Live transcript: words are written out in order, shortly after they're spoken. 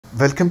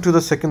Welcome to the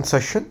second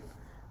session.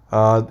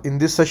 In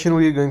this session,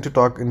 we are going to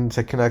talk in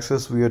second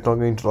access. We are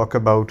going to talk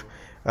about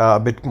a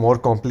bit more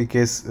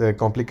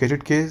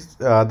complicated case.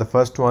 The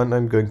first one,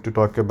 I'm going to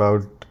talk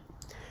about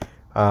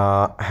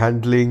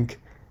handling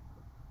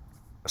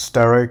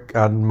steric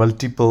and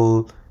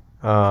multiple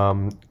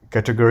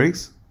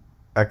categories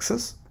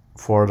access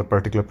for the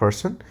particular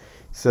person.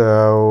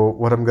 So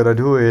what I'm gonna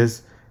do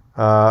is,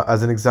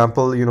 as an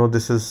example,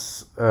 this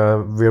is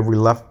where we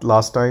left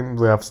last time.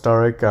 We have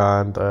steric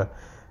and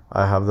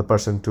I have the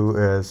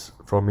person2 is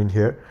from in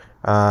here,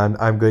 and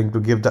I'm going to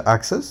give the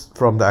access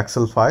from the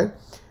Excel file,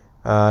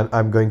 and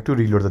I'm going to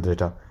reload the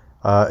data.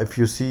 If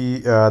you see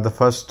the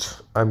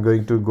first, I'm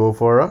going to go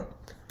for a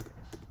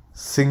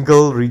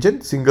single region,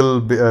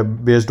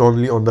 based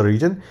only on the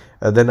region.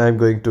 Then I'm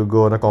going to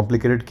go on a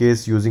complicated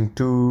case using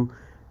two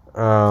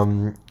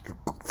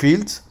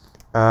fields,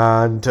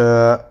 and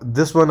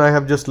this one I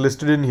have just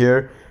listed in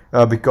here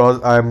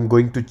because I'm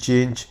going to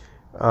change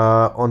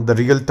on the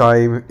real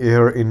time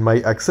here in my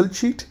Excel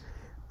sheet,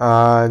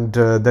 and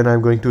then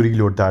I'm going to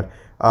reload that.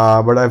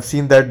 But I've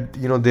seen that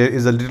there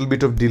is a little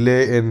bit of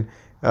delay in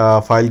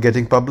file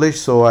getting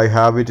published, so I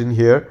have it in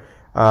here,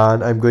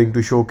 and I'm going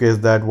to showcase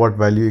that what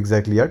value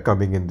exactly are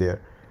coming in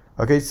there.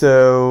 Okay,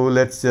 so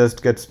let's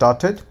just get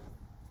started.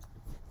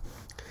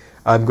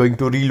 I'm going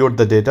to reload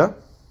the data.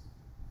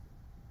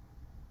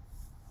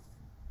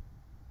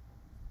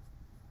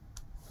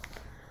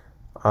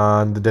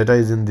 And the data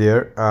is in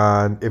there,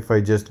 and if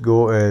I just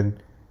go in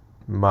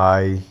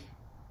the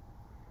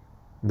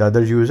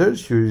other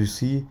users, you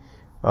see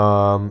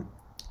the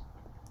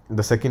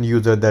second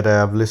user that I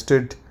have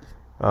listed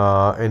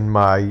in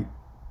my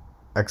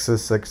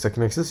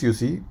second access, you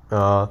see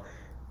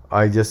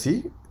I just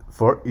see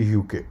for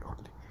UK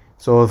only.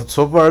 So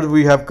far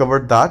we have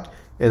covered that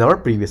in our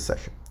previous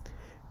session.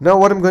 Now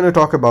what I'm going to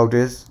talk about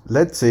is,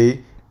 let's say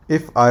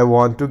if I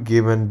want to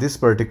give in this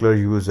particular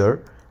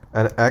user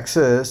an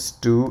access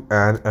to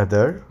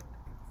another,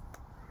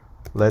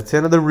 let's say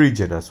another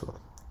region as well.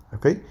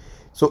 Okay,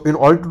 so in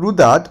order to do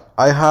that,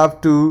 I have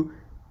to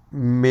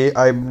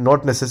I'm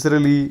not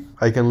necessarily,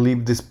 I can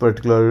leave this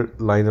particular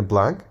line of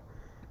blank,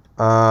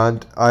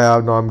 and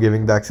I'm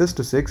giving the access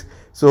to 6.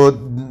 So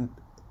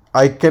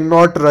I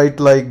cannot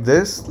write like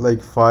this, like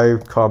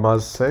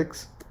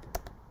 5,6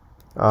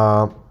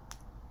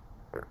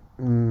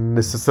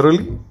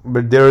 necessarily,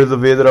 but there is a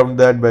way around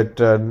that,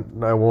 but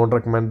I won't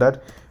recommend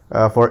that.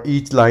 For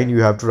each line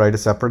you have to write a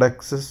separate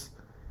access.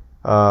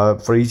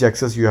 For each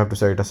access you have to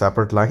set a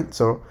separate line.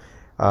 So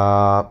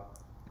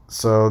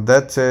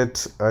that's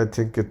it. I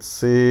think it's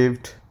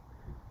saved,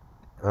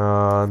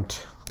 and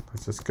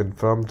let's just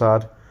confirm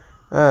that,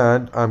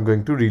 and I'm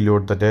going to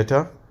reload the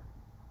data,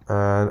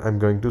 and I'm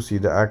going to see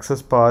the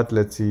access part.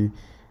 Let's see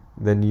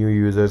the new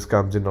users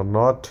comes in or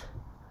not.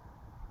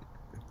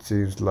 It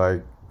seems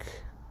like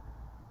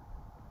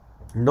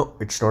no,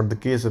 it's not the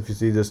case. If you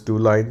see just 2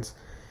 lines,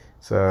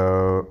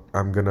 so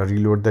I'm gonna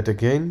reload that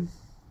again.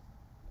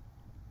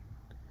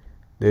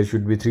 There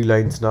should be 3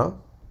 lines now.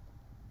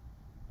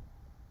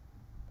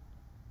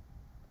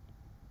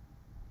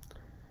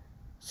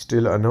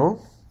 Still a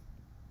no.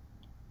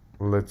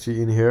 Let's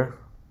see in here.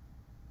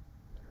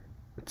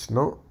 It's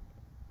no.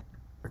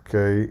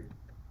 Okay,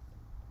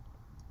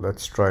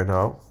 let's try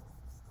now.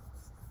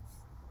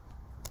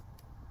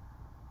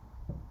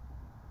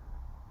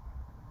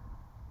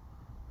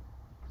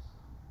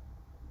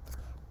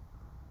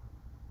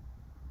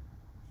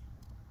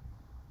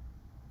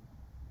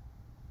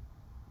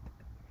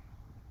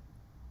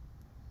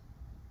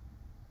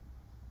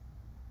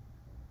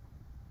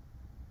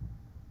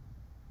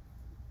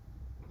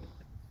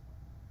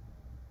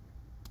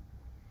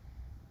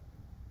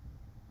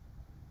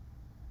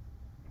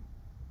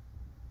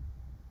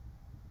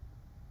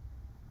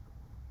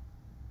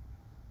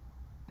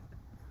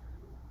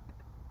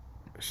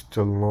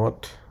 Still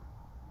not.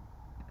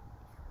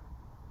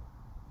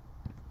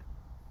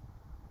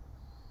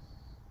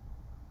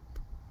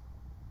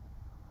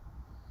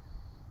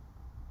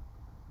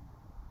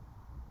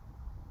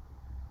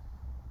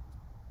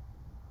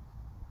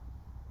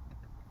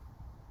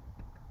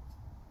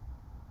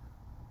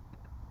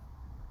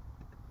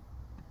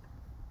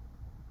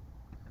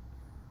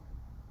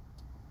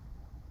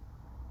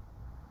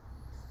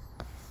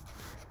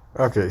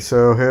 Okay,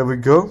 so here we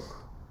go.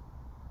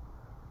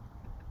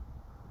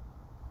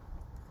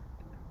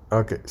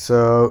 Okay,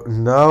 so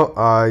now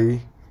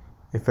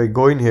if I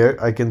go in here,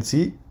 I can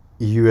see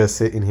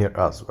USA in here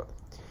as well.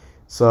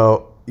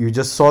 So you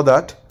just saw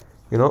that,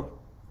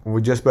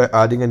 just by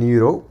adding a new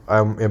row,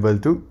 I'm able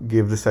to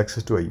give this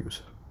access to a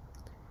user.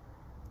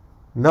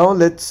 Now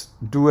let's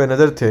do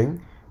another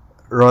thing.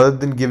 Rather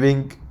than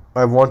giving,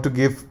 I want to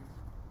give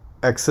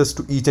access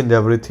to each and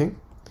everything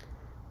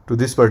to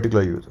this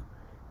particular user.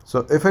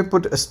 So if I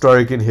put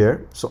asterisk in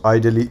here, so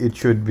ideally it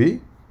should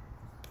be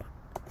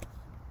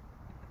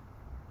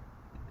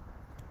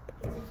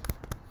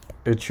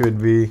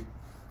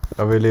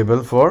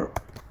available for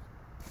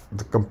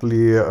the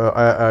complete.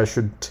 I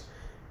should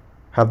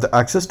have the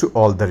access to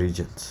all the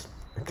regions.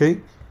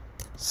 Okay,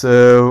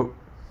 so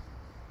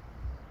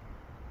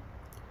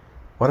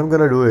what I'm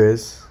gonna do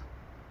is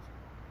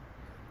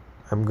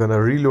I'm gonna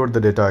reload the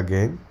data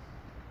again.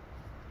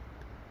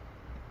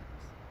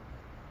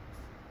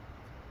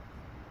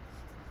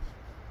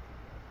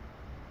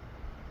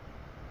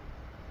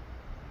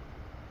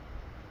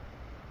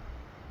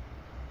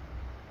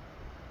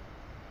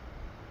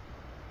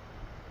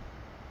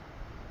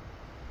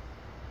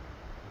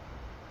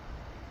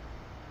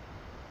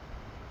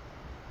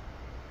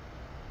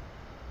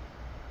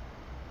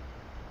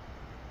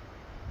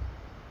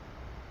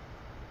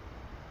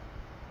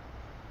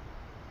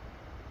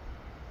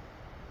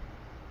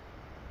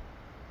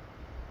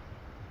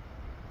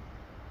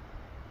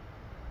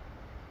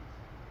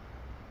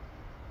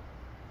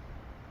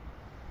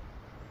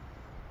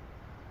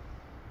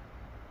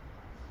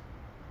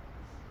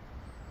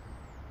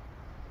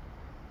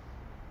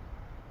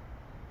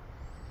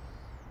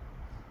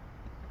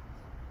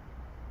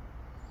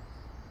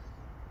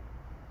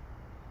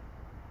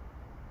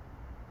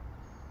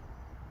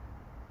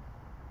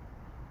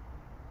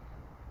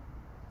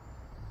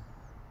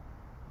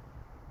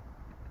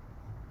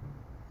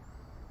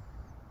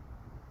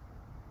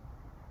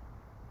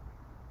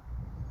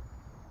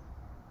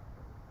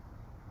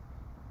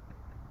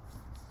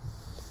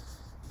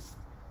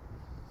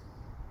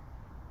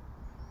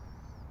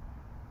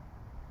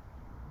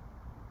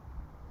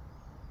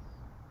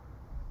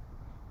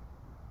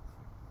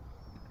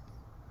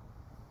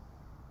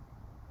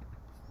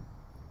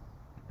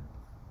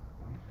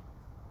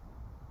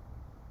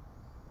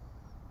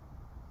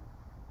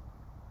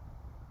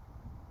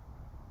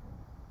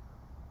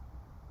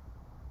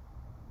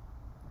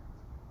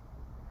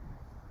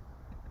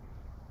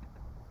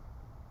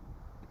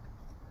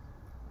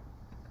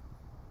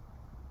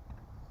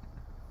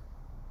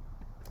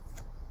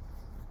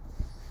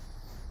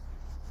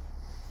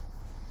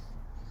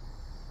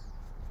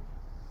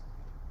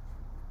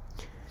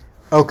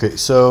 Okay,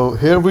 so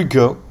here we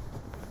go.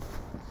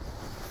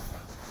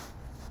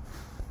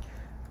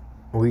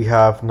 We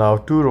have now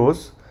 2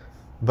 rows,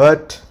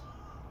 but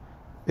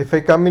if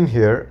I come in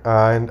here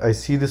and I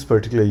see this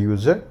particular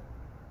user,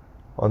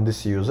 on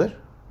this user,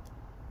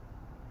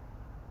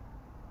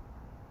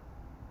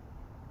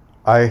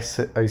 I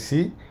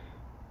see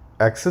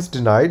access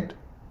denied,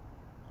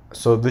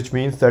 so which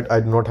means that I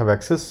do not have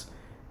access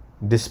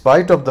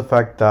despite of the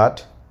fact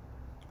that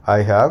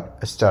I have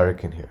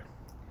asterisk in here.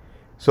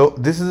 So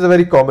this is a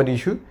very common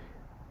issue.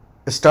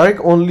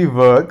 Asterisk only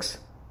works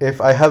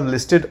if I have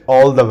listed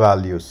all the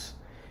values.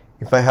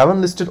 If I haven't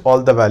listed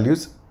all the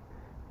values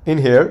in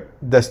here,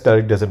 the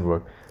asterisk doesn't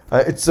work.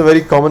 It's a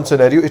very common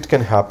scenario, it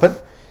can happen.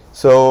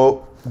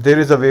 So there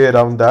is a way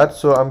around that.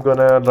 So I'm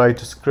gonna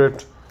write a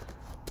script,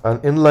 an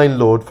inline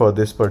load for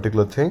this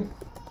particular thing.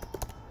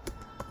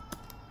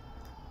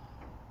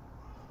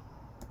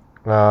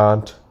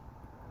 And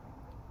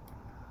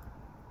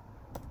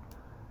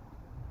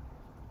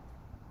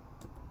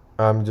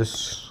I'm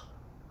just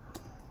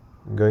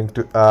going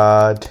to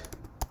add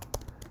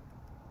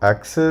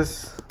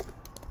access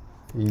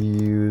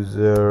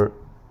user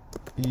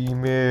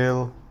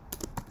email.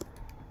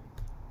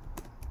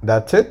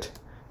 That's it,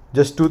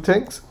 just 2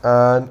 things.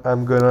 And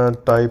I'm gonna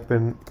type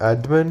in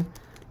admin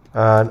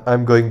and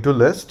I'm going to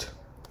list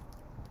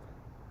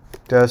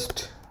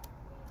test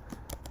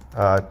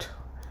at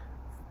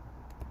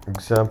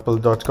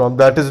example.com.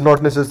 that is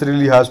not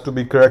necessarily has to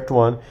be correct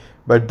one,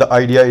 but the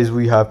idea is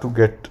we have to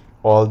get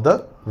all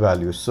the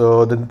values.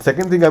 So the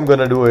second thing I'm going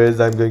to do is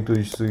I'm going to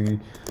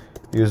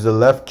use the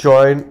left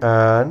join,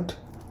 and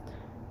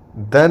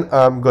then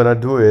I'm going to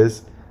do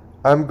is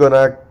I'm going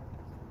to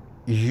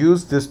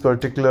use this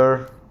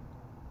particular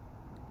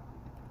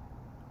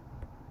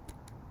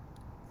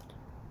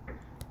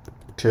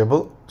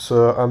table.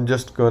 So I'm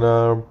just going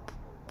to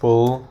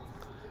pull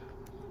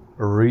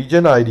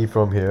region ID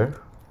from here,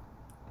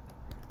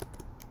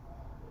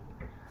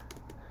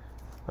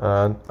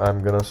 and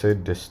I'm gonna say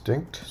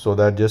distinct, so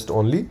that just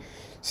only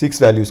 6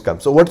 values come.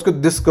 So what's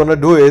this gonna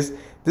do is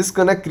this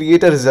gonna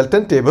create a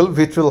resultant table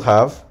which will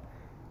have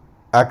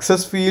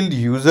access field,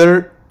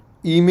 user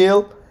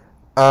email,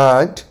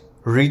 and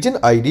region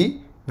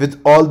ID.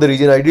 With all the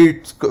region ID,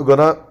 it's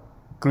gonna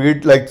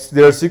create, like,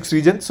 there are 6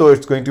 regions, so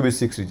it's going to be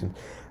 6 regions.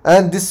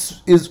 And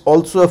this is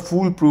also a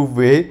foolproof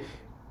way,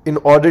 in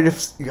order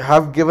if you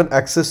have given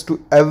access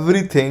to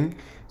everything.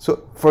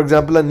 So for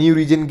example, a new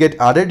region get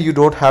added, you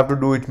don't have to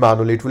do it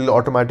manually, it will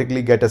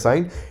automatically get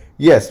assigned.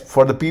 Yes,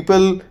 for the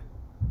people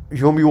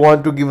whom you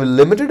want to give a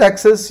limited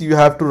access, you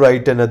have to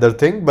write another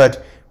thing,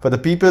 but for the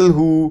people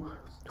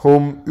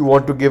whom you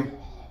want to give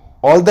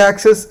all the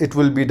access, it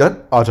will be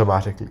done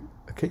automatically.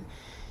 Okay,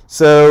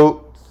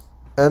 so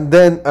and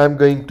then I'm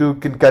going to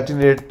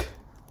concatenate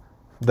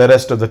the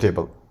rest of the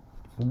table.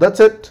 That's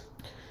it.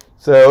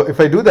 So if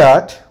I do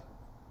that,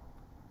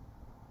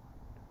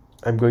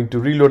 I'm going to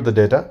reload the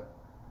data.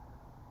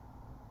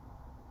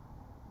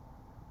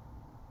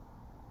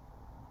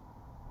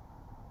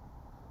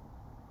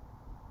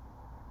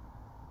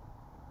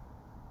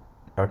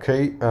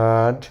 Okay,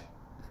 and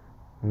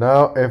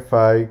now if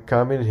I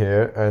come in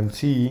here and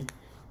see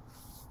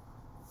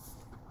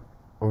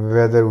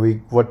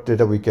what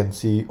data we can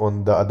see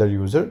on the other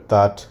user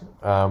that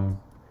I'm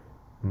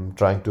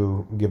trying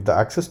to give the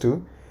access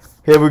to.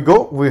 Here we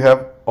go, we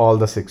have all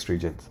the 6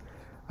 regions.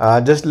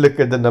 Just look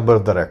at the number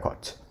of the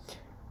records.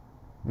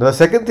 Now the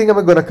second thing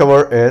I'm going to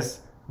cover is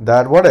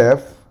that what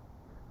if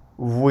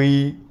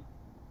we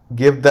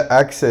give the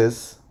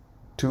access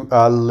to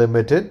a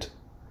limited,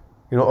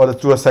 or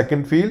to a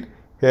second field.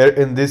 Here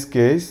in this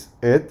case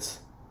it's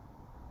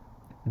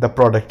the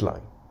product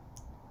line.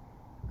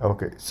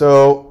 Okay,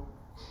 so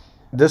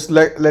just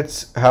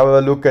let's have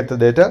a look at the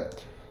data.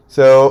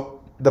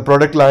 So the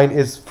product line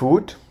is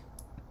food.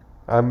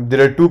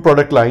 There are 2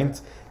 product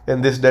lines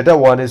in this data.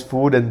 One is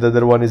food and the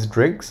other one is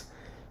drinks.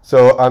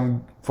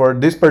 So for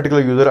this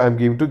particular user, I'm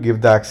going to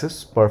give the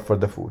access for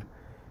the food.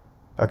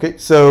 Okay,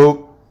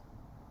 so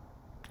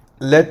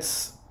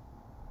let's,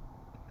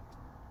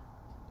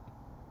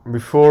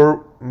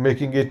 before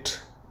making it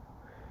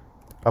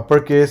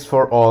uppercase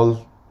for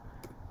all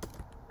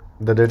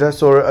the data.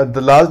 So in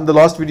the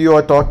last video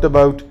I talked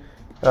about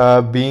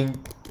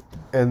being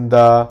in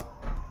the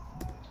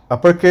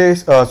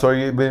uppercase,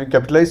 being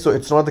capitalized. So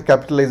it's not the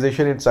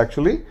capitalization, it's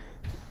actually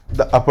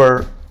the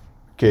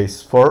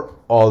uppercase for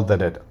all the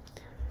data.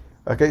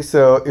 Okay,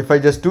 so if I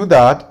just do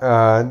that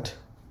and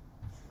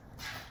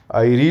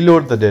I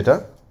reload the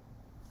data,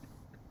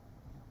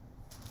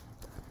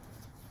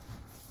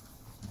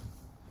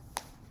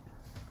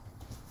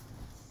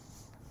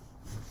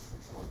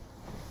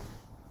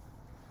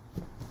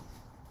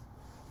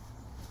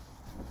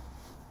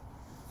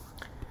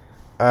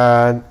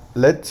 and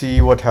let's see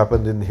what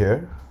happened in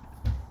here.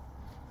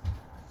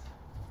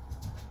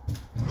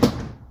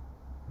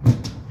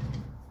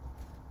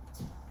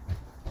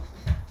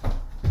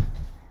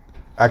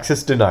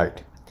 Access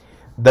denied.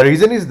 The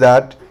reason is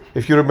that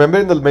if you remember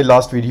in my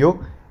last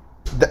video,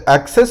 the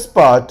access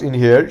part in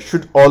here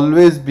should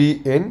always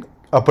be in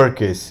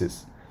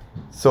uppercases.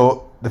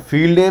 So the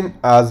field name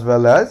as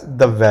well as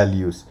the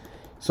values.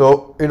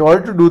 So in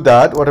order to do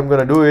that, what I'm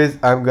going to do is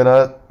I'm going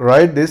to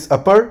write this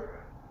upper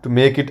to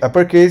make it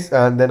uppercase,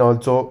 and then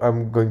also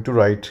I'm going to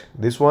write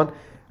this one,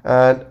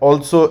 and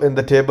also in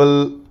the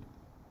table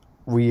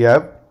we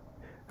have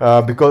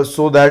because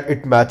so that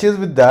it matches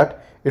with that.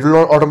 It will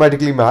not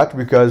automatically match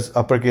because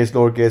uppercase,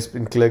 lowercase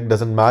in Qlik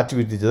doesn't match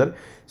with each other.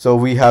 So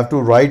we have to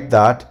write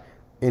that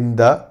in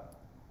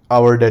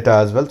our data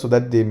as well, so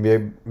that they may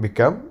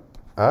become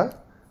a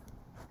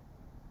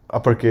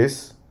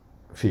uppercase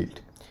field.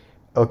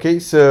 Okay,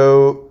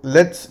 so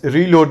let's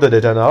reload the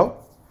data now.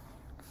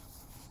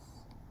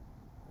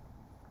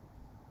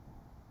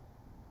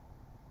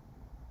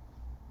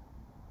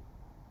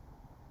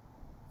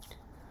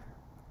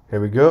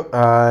 Here we go,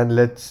 and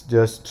let's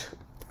just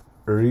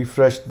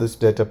refresh this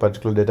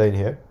particular data in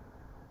here.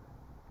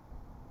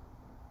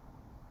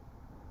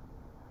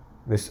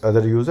 This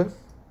other user.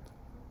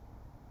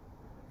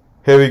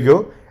 Here we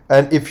go,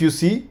 and if you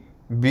see,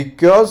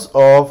 because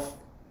of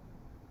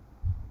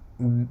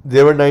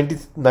there were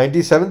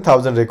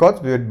 97,000 records,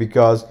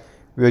 because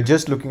we are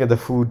just looking at the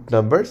food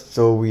numbers,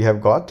 so we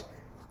have got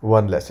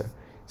one lesser.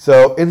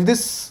 So in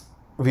this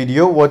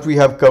video, what we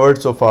have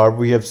covered so far,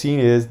 we have seen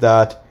is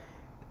that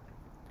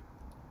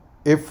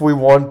if we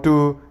want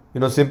to,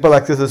 simple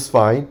access is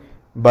fine,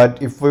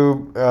 but if we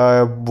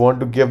want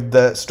to give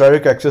the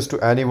static access to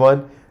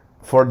anyone,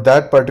 for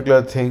that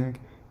particular thing,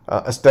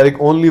 static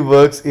only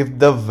works if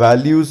the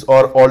values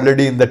are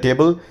already in the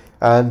table.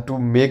 And to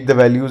make the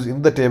values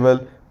in the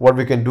table, what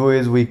we can do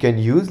is we can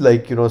use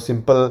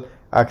simple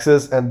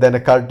access and then a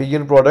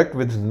Cartesian product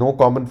with no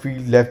common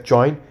field left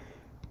join.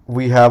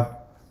 We have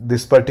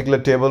this particular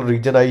table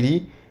region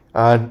ID,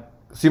 and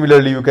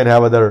similarly you can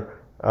have other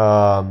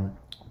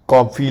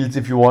comp fields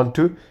if you want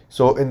to.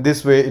 So in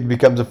this way it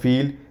becomes a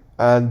field,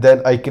 and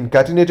then I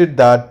concatenated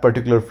that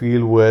particular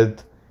field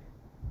with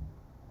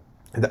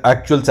the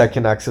actual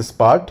second access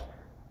part.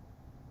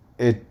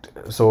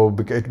 So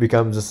it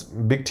becomes this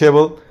big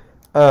table.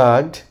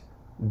 And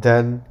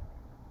then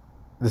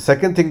the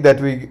second thing that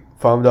we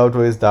found out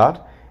was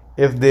that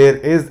if there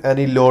is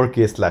any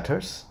lowercase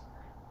letters,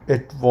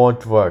 it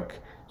won't work.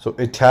 So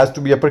it has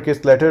to be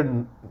uppercase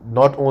letter,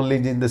 not only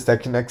in the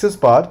second access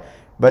part,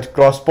 but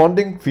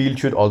corresponding field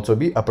should also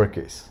be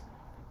uppercase.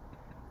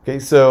 Okay,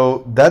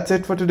 so that's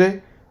it for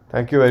today.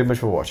 Thank you very much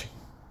for watching.